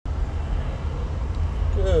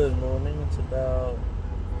Good morning. It's about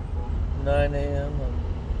 9 a.m. I'm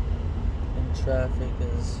in traffic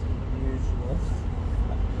as usual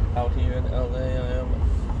out here in LA. I am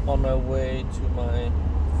on my way to my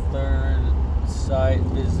third site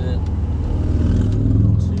visit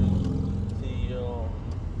to the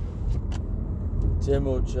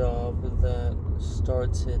demo job that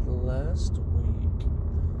started last week,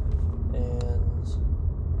 and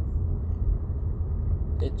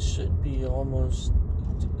it should be almost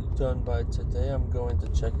done by today. I'm going to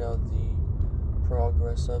check out the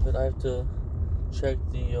progress of it. I have to check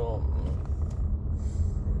the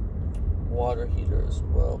water heater as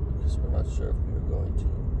well, because we're not sure if we were going to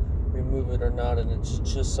remove it or not, and it's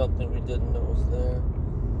just something we didn't know was there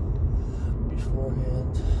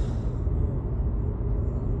beforehand.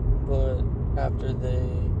 But after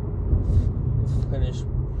they finish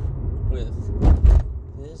with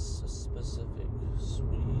this specific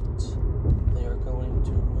suite, they are going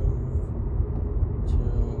to move to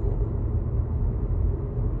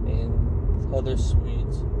another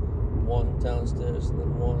suite, one downstairs and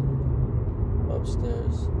then one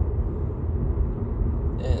upstairs,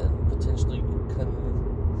 and potentially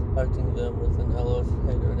connecting them with an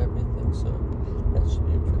elevator and everything, so that should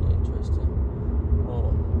be pretty interesting.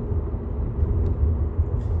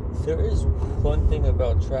 There is one thing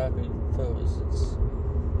about traffic, though, is it's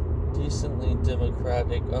decently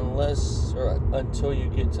democratic until you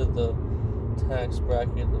get to the tax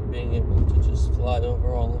bracket of being able to just fly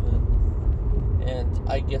over all of it. And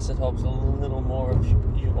I guess it helps a little more if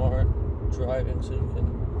you aren't driving, so you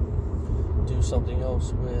can do something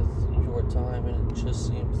else with your time. And it just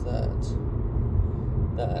seems that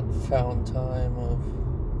found time of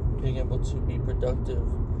being able to be productive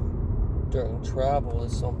during travel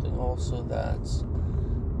is something also that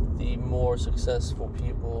the more successful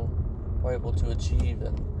people are able to achieve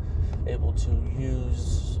and able to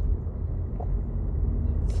use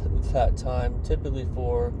that time typically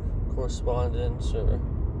for correspondence or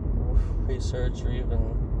research or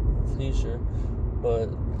even leisure. But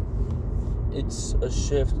it's a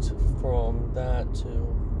shift from that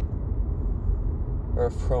to, or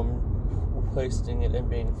from wasting it and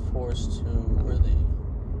being forced to really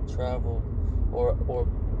travel or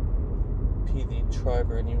be the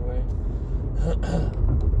driver anyway.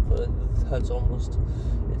 But that's almost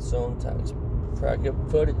its own tax bracket.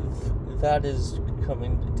 But that is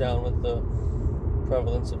coming down with the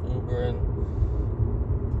prevalence of Uber, and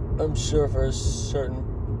I'm sure for certain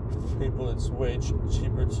people it's way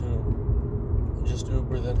cheaper to just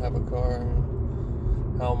Uber than have a car. I mean,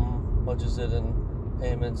 how much is it in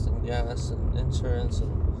payments and gas and insurance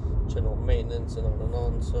and general maintenance and on and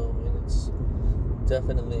on? So I mean, it's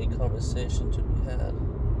definitely a conversation to be had.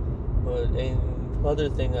 But another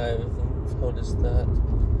thing I've noticed that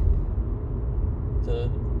the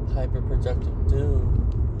hyper-productive do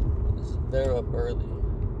is they're up early,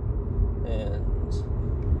 and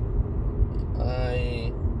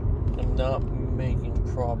I am not making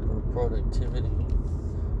proper productivity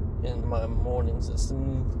in my mornings. It's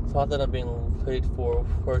not that I'm being late for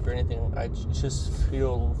work or anything. I just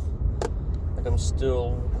feel like I'm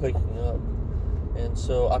still waking up. And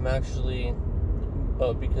so I'm actually,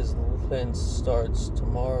 because Lent starts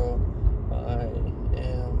tomorrow, I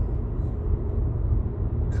am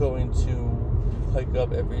going to wake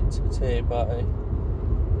up every day by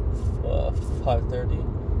 5:30.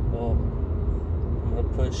 I'm going to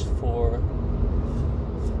push for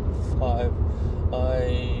 5.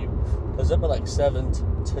 I was up at like 7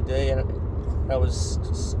 today, and I was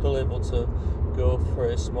still able to go for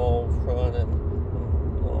a small run, and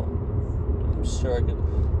I'm sure I could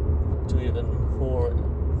do even more.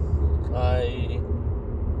 I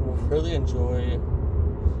really enjoy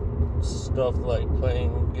stuff like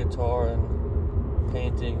playing guitar and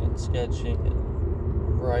painting and sketching and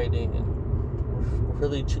writing and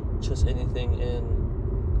really just anything in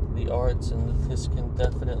the arts, and this can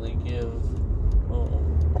definitely give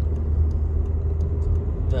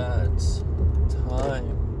that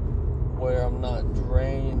time where I'm not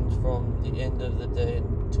drained from the end of the day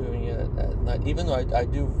and doing it at night, even though I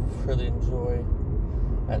do really enjoy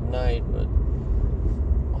at night. But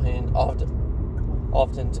I mean,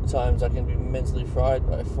 oftentimes I can be mentally fried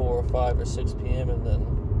by 4 or 5 or 6 p.m. and then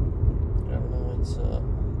I don't know,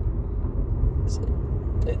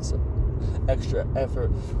 it's extra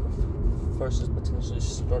effort versus potentially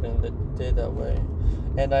starting the day that way.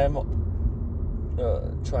 And I am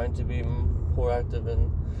trying to be more active in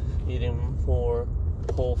eating more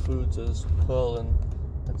whole foods as well, and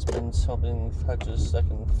that's been something that I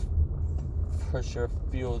can for sure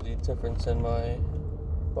feel the difference in my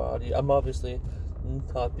body. I'm obviously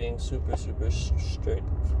not being super straight,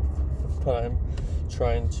 but I'm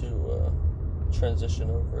trying to transition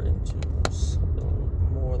over into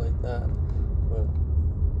something more like that. But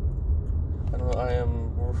I don't know, I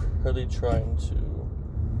am really trying to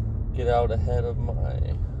get out ahead of my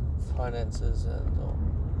finances, and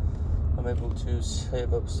I'm able to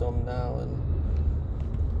save up some now and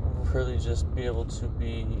really just be able to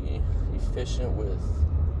be efficient with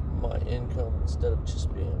my income instead of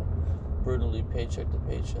just being brutally paycheck to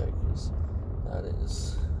paycheck, because that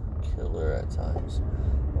is killer at times.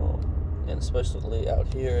 And especially out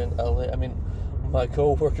here in LA. I mean, my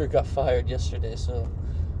coworker got fired yesterday, so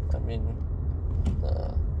I mean,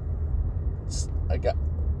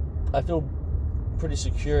 I feel pretty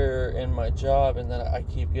secure in my job, and then I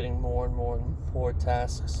keep getting more and more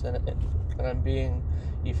tasks, and I'm being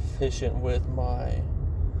efficient with my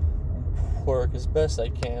work as best I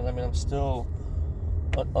can. I mean, I'm still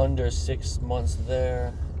under 6 months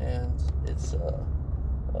there, and it's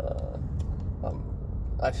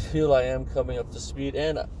I feel I am coming up to speed,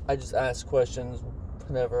 and I just ask questions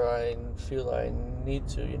whenever I feel I need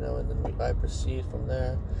to, and then I proceed from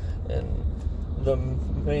there. And the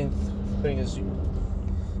main thing is you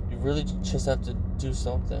really just have to do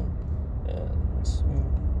something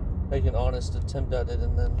and make an honest attempt at it,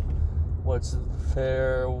 and then what's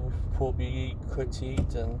fair will be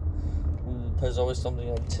critiqued, and there's always something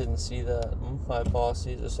I didn't see that my boss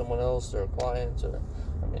sees, or someone else, or a client, or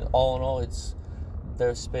I mean, all in all, it's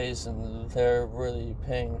their space and they're really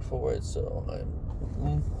paying for it, so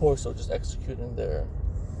I'm more so just executing their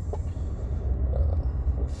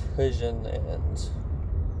vision and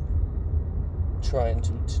trying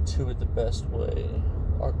to do it the best way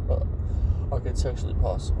architecturally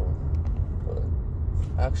possible. But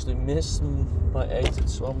I actually missed my exit,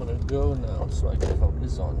 so I'm gonna go now so I can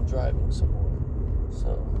focus on driving some more.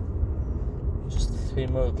 So just the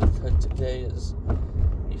theme of today is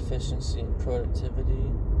efficiency and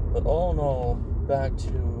productivity, but all in all, back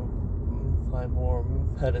to my more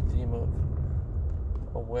meta theme of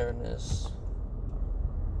awareness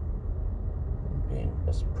and being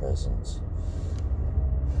as present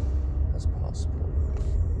as possible.